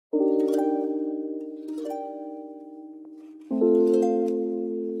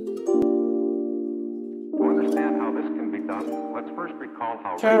let's first recall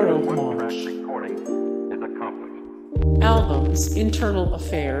how Pharaoh one-track Monch. recording is accomplished. Albums, Internal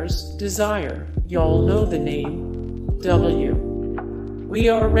Affairs, Desire. Y'all know the name. W. We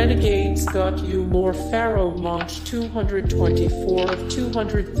Are Renegades got you more. Pharaoh Monch 224 of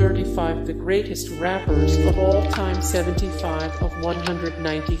 235. The greatest rappers of all time. 75 of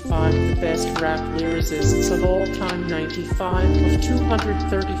 195. The best rap lyricists of all time. 95 of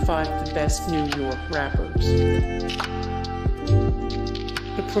 235. The best New York rappers.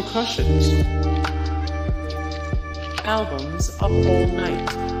 The percussions. Albums, Up All Night.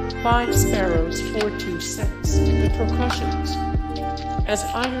 5 Sparrows, 426. The percussions. As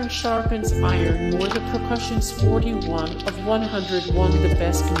iron sharpens iron more. The percussions. 41 of 101. The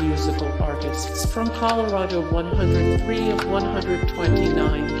best musical artists from Colorado. 103 of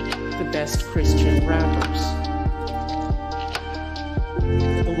 129. The best Christian rappers.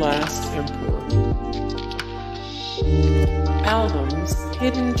 The Last Emperor. Albums,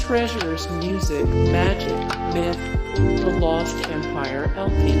 Hidden Treasures, Music, Magic, Myth, The Lost Empire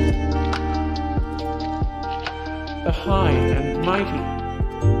LP. The High and Mighty.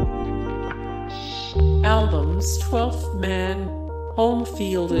 Albums, 12th Man, Home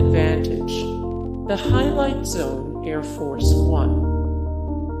Field Advantage. The Highlight Zone, Air Force One.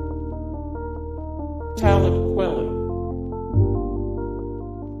 Talib Kweli.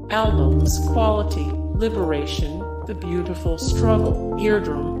 Albums, Quality, Liberation, The Beautiful Struggle,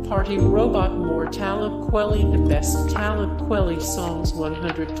 Eardrum, Party Robot, more. Talib Kweli. The best Talib Kweli songs.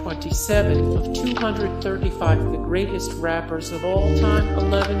 127 of 235. The greatest rappers of all time.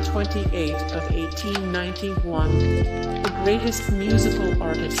 1128 of 1891. The greatest musical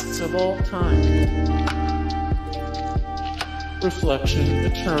artists of all time. Reflection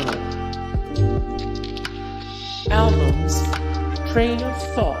Eternal. Albums, Train of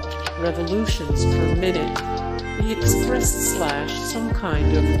Thought, Revolutions per Minute, The Expressed / Some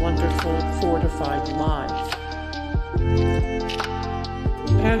Kind of Wonderful, Fortified Life.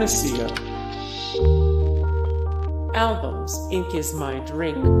 Panacea. Albums, Ink is My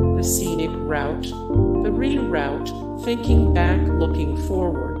Drink, The Scenic Route, The Reroute, Thinking Back, Looking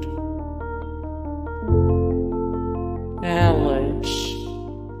Forward. Knowledge.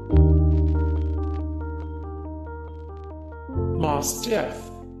 Mos Def.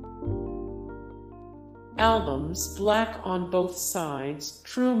 Albums, Black on Both Sides,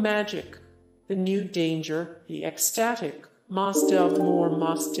 True Magic, The New Danger, The Ecstatic, Mos Def, more.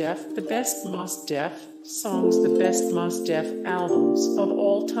 Mos Def, The Best Mos Def songs. The best Mos Def albums of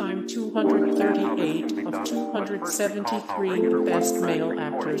all time. 238 of 273. The best male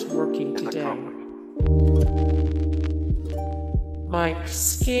actors working today. Mike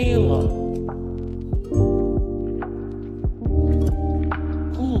Scala.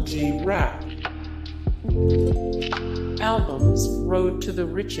 Cool G Rap. Albums, Road to the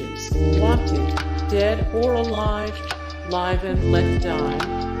Riches, Wanted, Dead or Alive, Live and Let Die,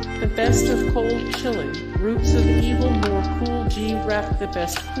 The Best of Cold Chillin', Roots of Evil, more. Cool G Rap. The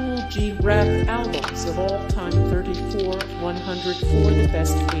best Cool G Rap albums of all time. 34 of 104. The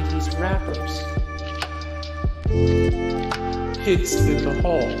best 80s rappers. Hits in the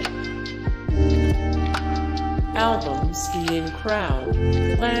Hall. Albums, The In Crowd,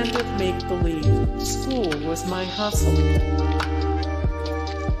 Land of Make Believe, School Was My Hustle.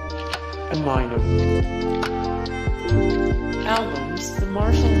 Eminem. Albums, The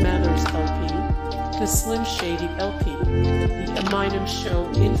Marshall Mathers LP, The Slim Shady LP, The Eminem Show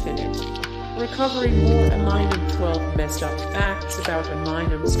Infinite, Recovery, more. Eminem. 12 Messed Up Facts about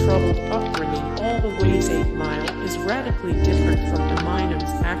Eminem's troubled upbringing. All the Ways 8 Mile is radically different from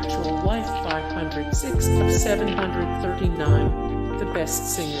Eminem's actual life. 506 of 739. The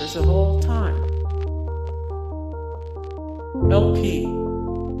best singers of all time. LP.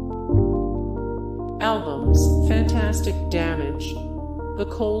 Albums, Fantastic Damage, The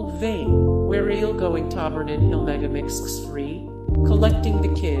Cold Vein, Where Real Going Tabernan Hill Megamix 3, Collecting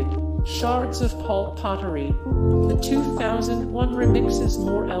the Kid, Shards of Pulp Pottery, the 2001 remixes,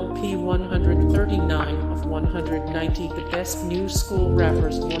 more. LP 139 of 190. The best new school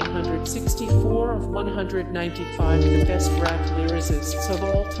rappers. 164 of 195. The best rap lyricists of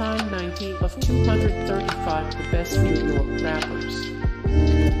all time. 90 of 235. The best New York rappers.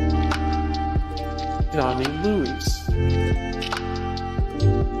 Johnny Lewis.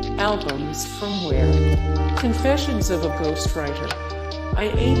 Albums, From Where, Confessions of a Ghostwriter, I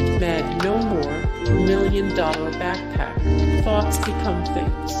Ain't Mad No More, $1 Million Backpack, Thoughts Become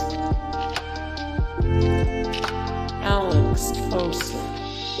Things. Alex Foster.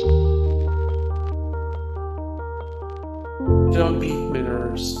 The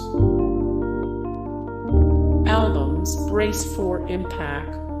Beatminers. Album, Albums, brace for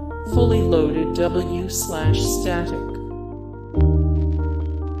impact, fully loaded W/static.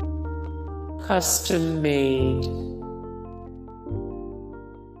 Custom made.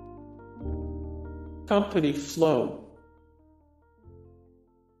 Company flow.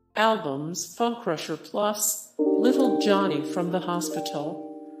 Albums, Funk Rusher Plus, Little Johnny from the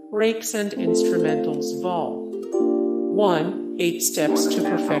Hospital, Breaks and Instrumentals Vol. 1. 8 Steps to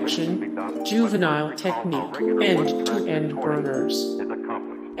Perfection, Juvenile Technique, End-to-End Burners.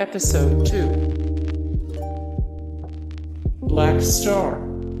 Episode 2. Black Star.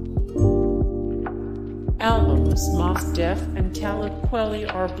 Albums, Mos Def and Talib Kweli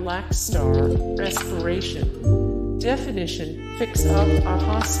are Black Star, Respiration. Definition, fix up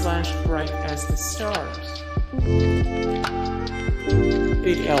aha/bright as the stars.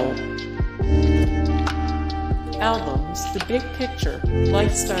 Big L. Albums, The Big Picture,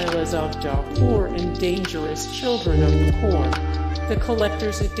 Lifestyle as of Darfur and Dangerous Children of the Corn, The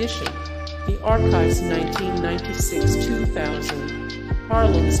Collector's Edition, The Archives 1996-2000,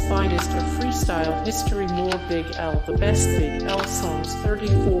 Harlem's Finest of Freestyle History, More Big L, The Best Big L Songs,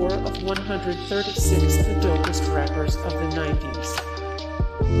 34 of 136, The Dopest Rappers of the 90s.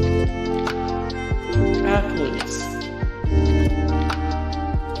 Athletes.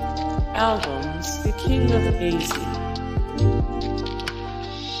 Albums, The King of AZ.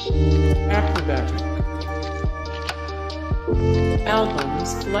 Acrobatic. Albums,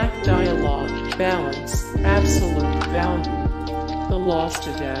 Black Dialogue, Balance, Absolute Value, The Lost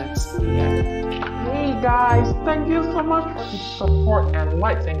Adags, Hey guys, thank you so much for the support and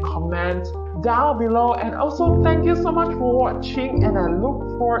likes and comments down below, and also thank you so much for watching, and I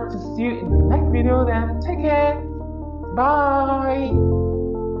look forward to see you in the next video. Then take care, bye.